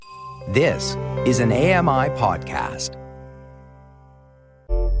This is an AMI podcast.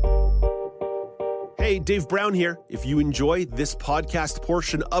 Hey, Dave Brown here. If you enjoy this podcast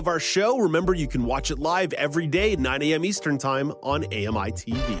portion of our show, remember you can watch it live every day at 9 a.m. Eastern Time on AMI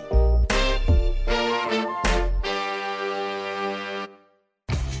TV.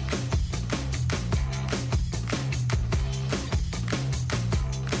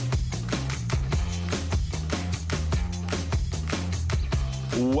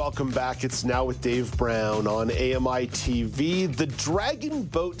 Welcome back. It's Now with Dave Brown on AMI TV. The Dragon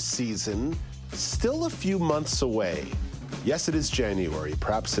Boat season still a few months away. Yes, it is January.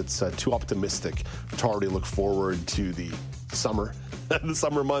 Perhaps it's too optimistic to already look forward to the summer, the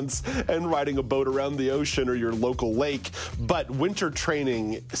summer months, and riding a boat around the ocean or your local lake. But winter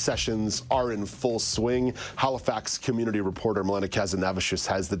training sessions are in full swing. Halifax community reporter Milena Khazanavicius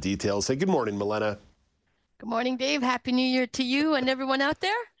has the details. Hey, good morning, Milena. Good morning, Dave. Happy New Year to you and everyone out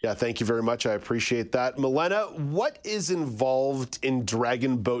there. Yeah, thank you very much. I appreciate that. Milena, what is involved in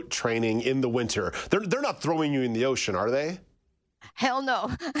dragon boat training in the winter? They're not throwing you in the ocean, are they? Hell no.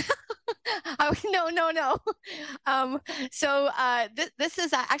 No. This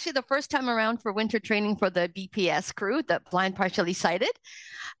is actually the first time around for winter training for the BPS crew, the Blind Partially Sighted.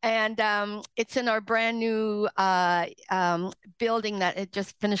 And it's in our brand new building that it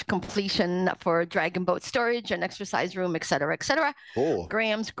just finished completion for dragon boat storage and exercise room, et cetera, et cetera. Cool.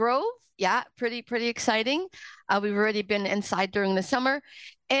 Graham's Grove. Yeah, pretty exciting. We've already been inside during the summer.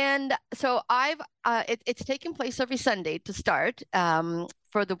 And so it's taking place every Sunday to start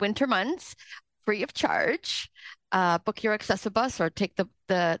for the winter months, free of charge. Book your Accessibus or take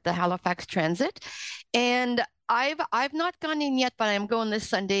the Halifax Transit. And I've not gone in yet, but I'm going this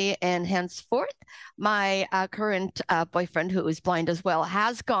Sunday, and henceforth, my current boyfriend, who is blind as well,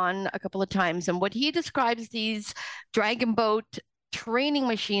 has gone a couple of times. And what he describes these dragon boat training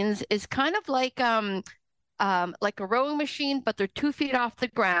machines is kind of like a rowing machine, but they're 2 feet off the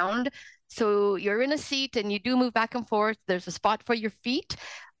ground. So you're in a seat and you do move back and forth. There's a spot for your feet.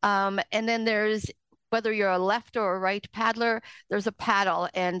 And then there's, whether you're a left or a right paddler, there's a paddle.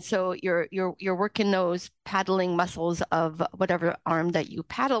 And so you're working those paddling muscles of whatever arm that you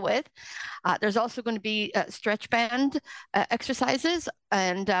paddle with. There's also going to be stretch band exercises.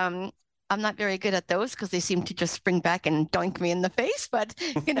 And I'm not very good at those because they seem to just spring back and doink me in the face. But,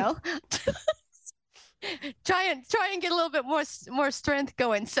 you know, try and get a little bit more strength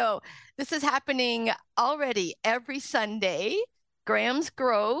going. So this is happening already every Sunday. Graham's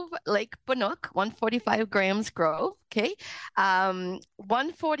Grove, Lake Bannock, 145 Graham's Grove, okay?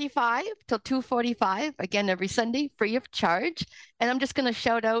 1:45 till 2:45, again, every Sunday, free of charge. And I'm just going to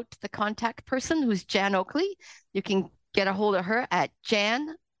shout out the contact person, who's Jan Oakley. You can get a hold of her at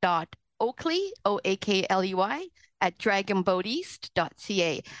jan.oakley, O-A-K-L-E-Y, at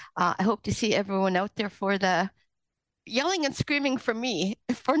dragonboateast.ca. I hope to see everyone out there for the yelling and screaming from me,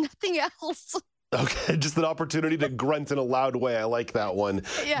 for nothing else. Okay, just an opportunity to grunt in a loud way. I like that one.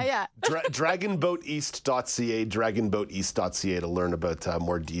 Yeah. Dragonboateast.ca, dragonboateast.ca to learn about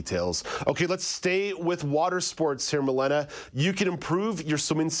more details. Okay, let's stay with water sports here, Milena. You can improve your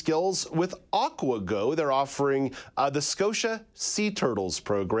swimming skills with AquaGo. They're offering the Scotia Sea Turtles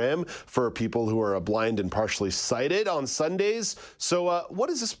program for people who are blind and partially sighted on Sundays. So what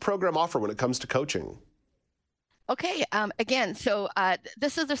does this program offer when it comes to coaching? Okay, again, so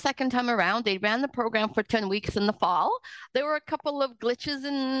this is the second time around. They ran the program for 10 weeks in the fall. There were a couple of glitches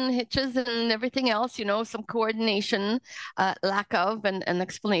and hitches and everything else, you know, some coordination, lack of and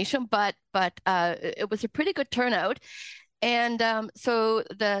explanation, but it was a pretty good turnout. And so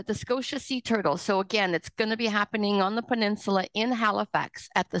the Scotia Sea Turtle, so again, it's going to be happening on the peninsula in Halifax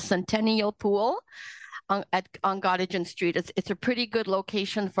at the Centennial Pool on Gottingen Street. It's a pretty good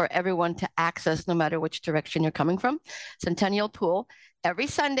location for everyone to access, no matter which direction you're coming from. Centennial Pool, every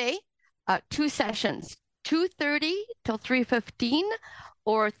Sunday, 2 sessions, 2:30 till 3:15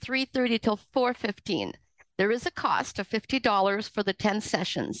 or 3:30 till 4:15. There is a cost of $50 for the 10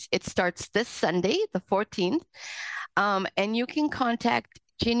 sessions. It starts this Sunday, the 14th, and you can contact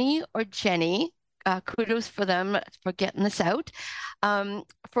Ginny or Jenny. Kudos for them for getting this out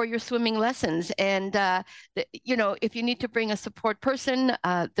for your swimming lessons. And, you know, if you need to bring a support person,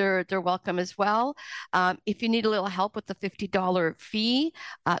 they're welcome as well. If you need a little help with the $50 fee,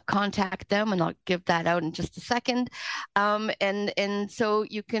 contact them, and I'll give that out in just a second. And so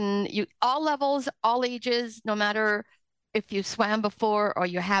you all levels, all ages, no matter if you swam before or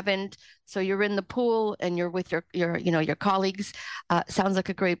you haven't, so you're in the pool and you're with your colleagues. Sounds like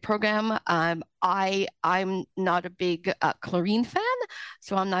a great program. I'm not a big chlorine fan,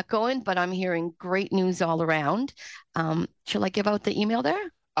 so I'm not going, but I'm hearing great news all around. Shall I give out the email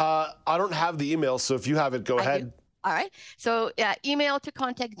there? I don't have the email, so if you have it, go ahead. All right. So email to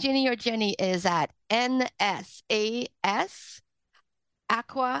contact Ginny or Jenny is at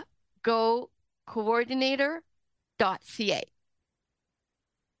nsas@AquaGoCoordinator.ca.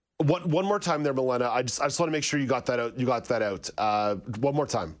 One more time there, Milena. I just want to make sure you got that out. One more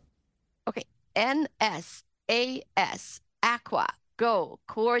time. Okay.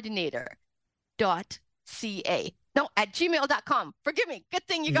 nsas@AquaGoCoordinator.ca. No, at gmail.com. Forgive me. Good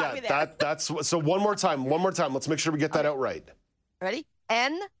thing you got me there. That's so one more time. Let's make sure we get that out right. Ready?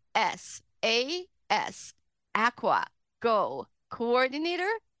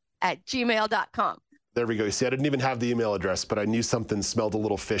 nsas@AquaGoCoordinator@gmail.com. There we go. You see, I didn't even have the email address, but I knew something smelled a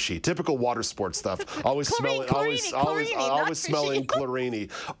little fishy. Typical water sports stuff. Always smelling chlorini.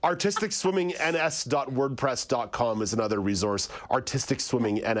 ArtisticSwimmingNS.wordpress.com is another resource.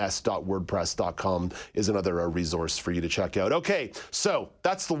 ArtisticSwimmingNS.wordpress.com is another resource for you to check out. Okay, so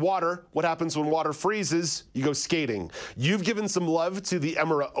that's the water. What happens when water freezes? You go skating. You've given some love to the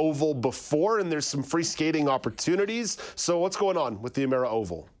Emera Oval before, and there's some free skating opportunities. So what's going on with the Emera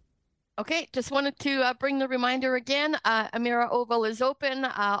Oval? Okay, just wanted to bring the reminder again. Emera Oval is open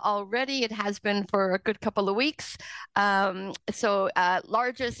already. It has been for a good couple of weeks.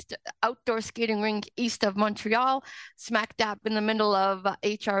 Largest outdoor skating rink east of Montreal, smack dab in the middle of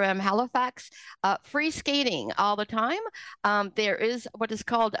HRM Halifax. Free skating all the time. There is what is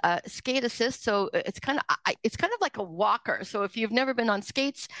called skate assist. So it's kind of like a walker. So if you've never been on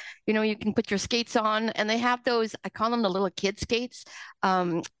skates, you can put your skates on, and they have those. I call them the little kid skates.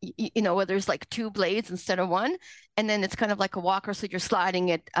 Where there's like two blades instead of one, and then it's kind of like a walker, so you're sliding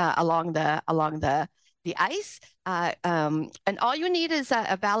it along the ice. And all you need is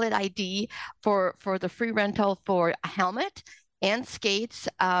a valid ID for the free rental for a helmet and skates.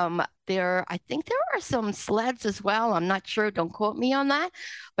 I think there are some sleds as well. I'm not sure. Don't quote me on that.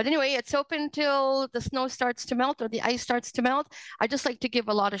 But anyway, it's open till the snow starts to melt or the ice starts to melt. I just like to give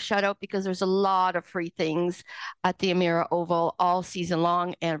a lot of shout out because there's a lot of free things at the Emera Oval all season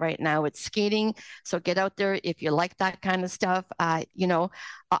long. And right now it's skating. So get out there if you like that kind of stuff. I'm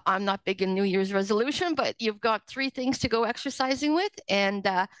not big in New Year's resolution, but you've got 3 things to go exercising with. And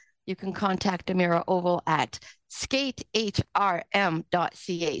you can contact Emera Oval at skatehrm.ca,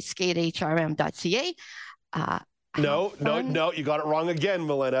 skatehrm.ca. No, you got it wrong again,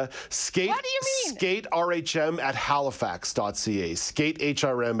 Milena. What do you mean? SkateRHM at Halifax.ca,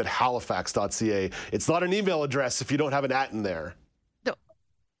 SkateHRM at Halifax.ca. It's not an email address if you don't have an @ in there. No.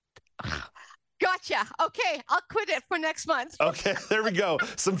 Gotcha. Okay, I'll quit it for next month. Okay, there we go.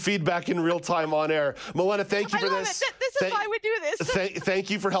 Some feedback in real time on air. Milena, thank you for this. This is why we do this. Thank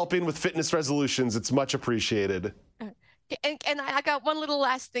you for helping with fitness resolutions. It's much appreciated. And I got one little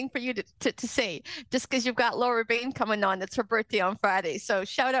last thing for you to say, just because you've got Laura Bain coming on. It's her birthday on Friday. So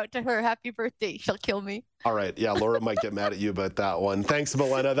shout out to her. Happy birthday. She'll kill me. All right. Yeah, Laura might get mad at you about that one. Thanks,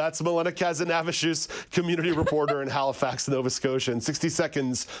 Milena. That's Milena Khazanavicius, community reporter in Halifax, Nova Scotia. In 60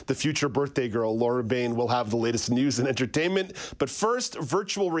 seconds, the future birthday girl, Laura Bain, will have the latest news and entertainment. But first,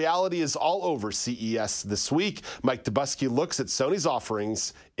 virtual reality is all over CES this week. Mike Dubusky looks at Sony's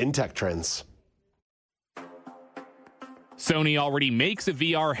offerings in Tech Trends. Sony already makes a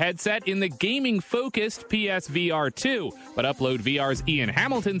VR headset in the gaming-focused PSVR 2, but Upload VR's Ian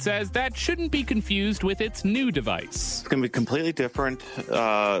Hamilton says that shouldn't be confused with its new device. It's going to be a completely different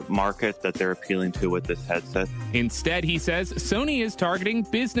market that they're appealing to with this headset. Instead, he says Sony is targeting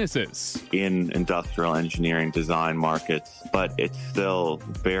businesses in industrial engineering design markets, but it's still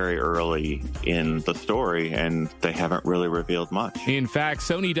very early in the story, and they haven't really revealed much. In fact,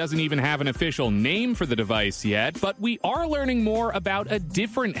 Sony doesn't even have an official name for the device yet, but we are learning more about a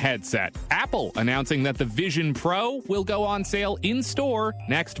different headset. Apple announcing that the Vision Pro will go on sale in-store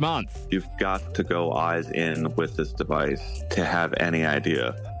next month. You've got to go eyes in with this device to have any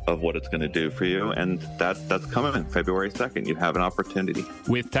idea of what it's going to do for you, and that's coming February 2nd. You have an opportunity.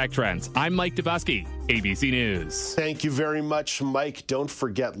 With Tech Trends, I'm Mike Dubusky, ABC News. Thank you very much, Mike. Don't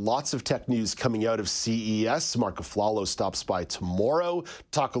forget, lots of tech news coming out of CES. Mark Aflalo stops by tomorrow.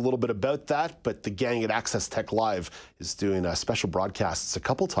 Talk a little bit about that, but the gang at Access Tech Live is doing special broadcasts a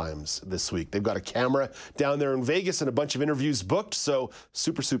couple times this week. They've got a camera down there in Vegas and a bunch of interviews booked, so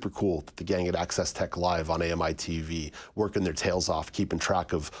super, super cool that the gang at Access Tech Live on AMI TV working their tails off, keeping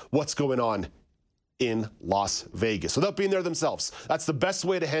track of what's going on in Las Vegas without being there themselves. That's the best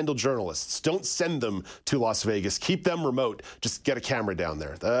way to handle journalists. Don't send them to Las Vegas. Keep them remote. Just get a camera down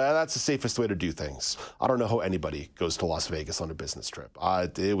there. That's the safest way to do things. I don't know how anybody goes to Las Vegas on a business trip.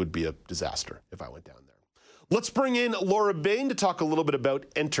 It would be a disaster if I went down there. Let's bring in Laura Bain to talk a little bit about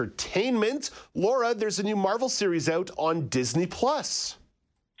entertainment. Laura, there's a new Marvel series out on Disney+.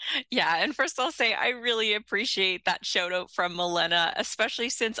 Yeah, and first I'll say I really appreciate that shout out from Milena, especially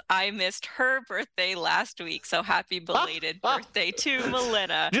since I missed her birthday last week. So happy belated birthday to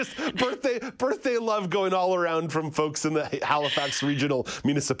Milena. Just birthday love going all around from folks in the Halifax Regional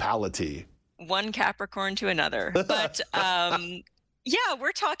Municipality. One Capricorn to another. But yeah,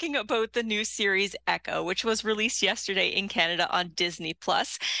 we're talking about the new series Echo, which was released yesterday in Canada on Disney+.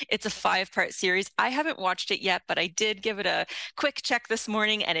 It's a 5-part series. I haven't watched it yet, but I did give it a quick check this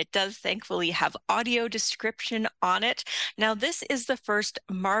morning, and it does thankfully have audio description on it. Now, this is the first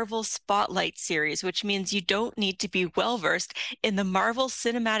Marvel Spotlight series, which means you don't need to be well-versed in the Marvel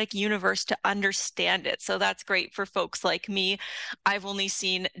Cinematic Universe to understand it. So that's great for folks like me. I've only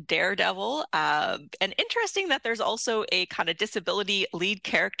seen Daredevil, and interesting that there's also a kind of disability lead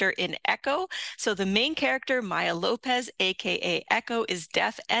character in Echo. So the main character, Maya Lopez, aka Echo, is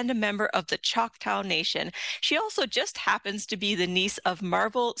deaf and a member of the Choctaw Nation. She also just happens to be the niece of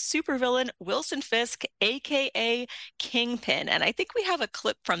Marvel supervillain Wilson Fisk, aka Kingpin. And I think we have a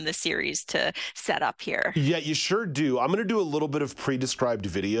clip from the series to set up here. Yeah, you sure do. I'm going to do a little bit of pre-described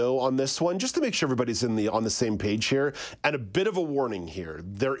video on this one just to make sure everybody's on the same page here. And a bit of a warning here.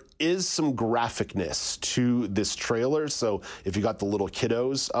 There is some graphicness to this trailer. So if you got the little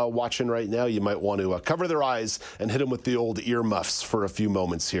kiddos watching right now, you might want to cover their eyes and hit them with the old earmuffs for a few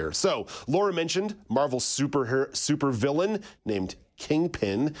moments here. So Laura mentioned Marvel supervillain named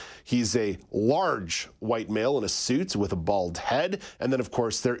Kingpin. He's a large white male in a suit with a bald head. And then, of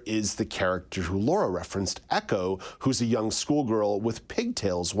course, there is the character who Laura referenced, Echo, who's a young schoolgirl with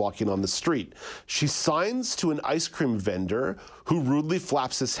pigtails walking on the street. She signs to an ice cream vendor who rudely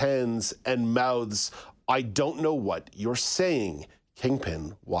flaps his hands and mouths, "I don't know what you're saying."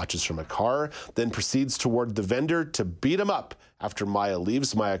 Kingpin watches from a car, then proceeds toward the vendor to beat him up. After Maya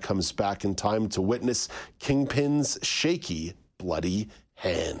leaves, Maya comes back in time to witness Kingpin's shaky, bloody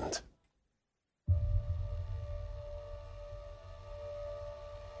hand.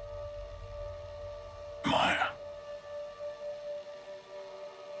 Maya.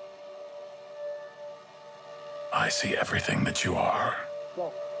 I see everything that you are.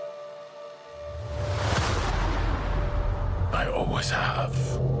 I always have.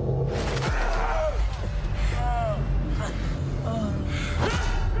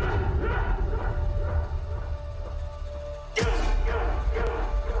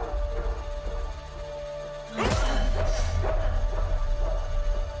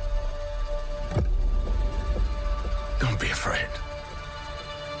 Don't be afraid.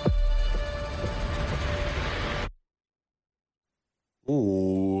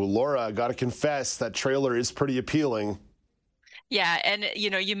 Ooh, Laura, gotta confess, that trailer is pretty appealing. Yeah, and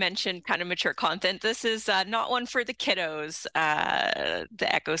you mentioned kind of mature content. This is not one for the kiddos,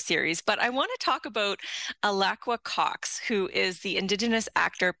 the Echo series, but I want to talk about Alaqua Cox, who is the Indigenous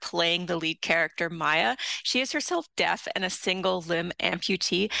actor playing the lead character Maya. She is herself deaf and a single limb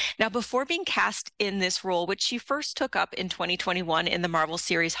amputee. Now, before being cast in this role, which she first took up in 2021 in the Marvel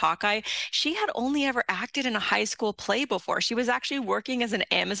series Hawkeye, she had only ever acted in a high school play before. She was actually working as an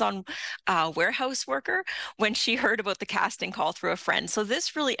Amazon warehouse worker when she heard about the casting call through a friend. So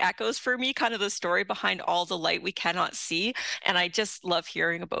this really echoes for me kind of the story behind all the light we cannot see. And I just love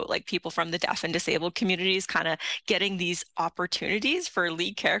hearing about like people from the deaf and disabled communities kind of getting these opportunities for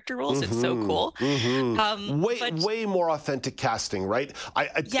lead character roles. It's so cool. Way more authentic casting, right?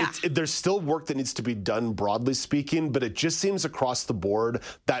 There's still work that needs to be done, broadly speaking, but it just seems across the board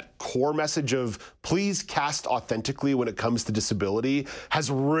that core message of please cast authentically when it comes to disability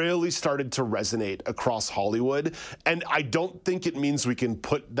has really started to resonate across Hollywood. And I don't think it means we can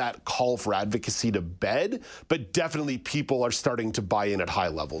put that call for advocacy to bed, but definitely people are starting to buy in at high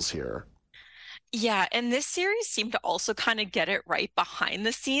levels here. Yeah, and this series seemed to also kind of get it right behind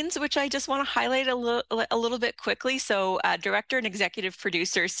the scenes, which I just want to highlight a little bit quickly. So director and executive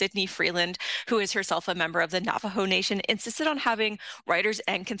producer Sydney Freeland, who is herself a member of the Navajo Nation, insisted on having writers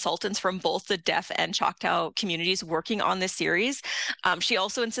and consultants from both the deaf and Choctaw communities working on this series. She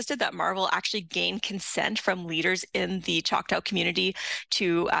also insisted that Marvel actually gain consent from leaders in the Choctaw community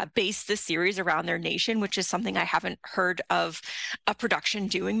to base the series around their nation, which is something I haven't heard of a production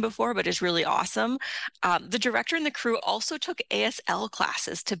doing before, but is really awesome. The director and the crew also took ASL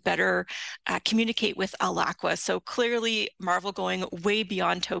classes to better communicate with Alaqua. So clearly Marvel going way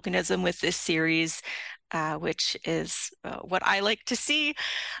beyond tokenism with this series, which is what I like to see.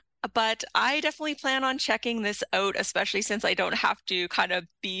 But I definitely plan on checking this out, especially since I don't have to kind of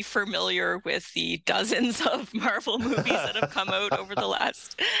be familiar with the dozens of Marvel movies that have come out over the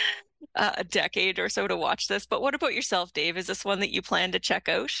last a decade or so to watch this. But what about yourself, Dave? Is this one that you plan to check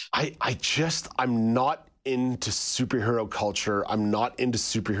out? I'm not into superhero culture. I'm not into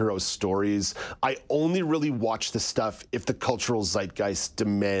superhero stories. I only really watch the stuff if the cultural zeitgeist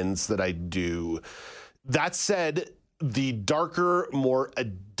demands that I do. That said, the darker, more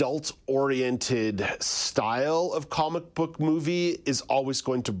adult-oriented style of comic book movie is always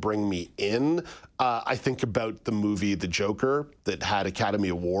going to bring me in. I think about the movie The Joker that had Academy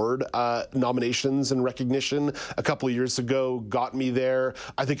Award nominations and recognition a couple of years ago, got me there.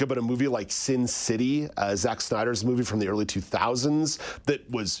 I think about a movie like Sin City, Zack Snyder's movie from the early 2000s that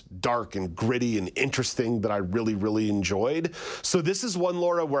was dark and gritty and interesting that I really, really enjoyed. So this is one,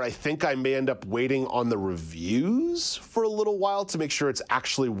 Laura, where I think I may end up waiting on the reviews for a little while to make sure it's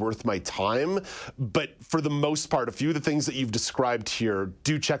actually worth my time. But for the most part, a few of the things that you've described here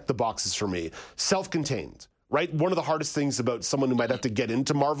do check the boxes for me. Self-contained, right? One of the hardest things about someone who might have to get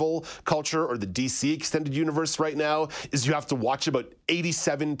into Marvel culture or the DC extended universe right now is you have to watch about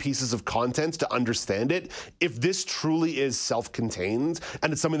 87 pieces of content to understand it. If this truly is self-contained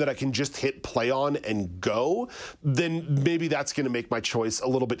and it's something that I can just hit play on and go, then maybe that's going to make my choice a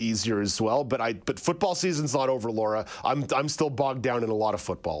little bit easier as well. But football season's not over, Laura. I'm still bogged down in a lot of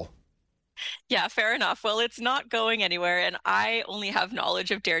football. Yeah, fair enough. Well, it's not going anywhere, and I only have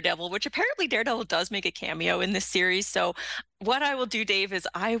knowledge of Daredevil, which apparently Daredevil does make a cameo in this series. So what I will do, Dave, is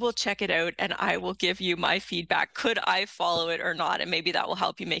I will check it out and I will give you my feedback. Could I follow it or not? And maybe that will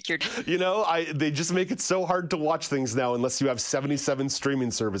help you make your You know, they just make it so hard to watch things now unless you have 77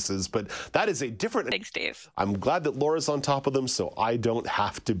 streaming services. But that is a different... Thanks, Dave. I'm glad that Laura's on top of them, so I don't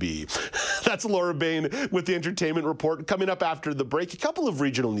have to be. That's Laura Bain with the Entertainment Report. Coming up after the break, a couple of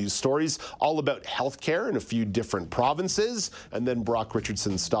regional news stories all about healthcare in a few different provinces. And then Brock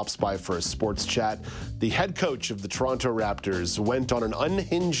Richardson stops by for a sports chat. The head coach of the Toronto Raptors went on an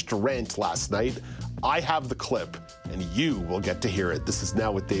unhinged rant last night. I have the clip, and you will get to hear it. This is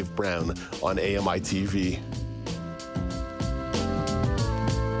Now with Dave Brown on AMI TV.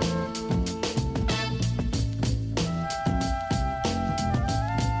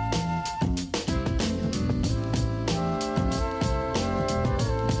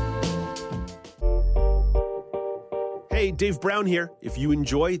 Hey, Dave Brown here. If you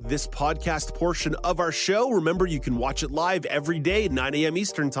enjoy this podcast portion of our show, remember you can watch it live every day at 9 a.m.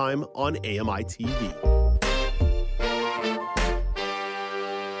 Eastern Time on AMI TV.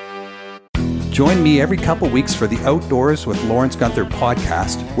 Join me every couple weeks for the Outdoors with Lawrence Gunther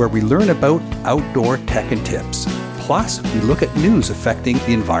podcast, where we learn about outdoor tech and tips. Plus, we look at news affecting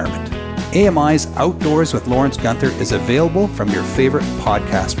the environment. AMI's Outdoors with Lawrence Gunther is available from your favorite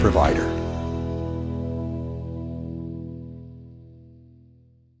podcast provider.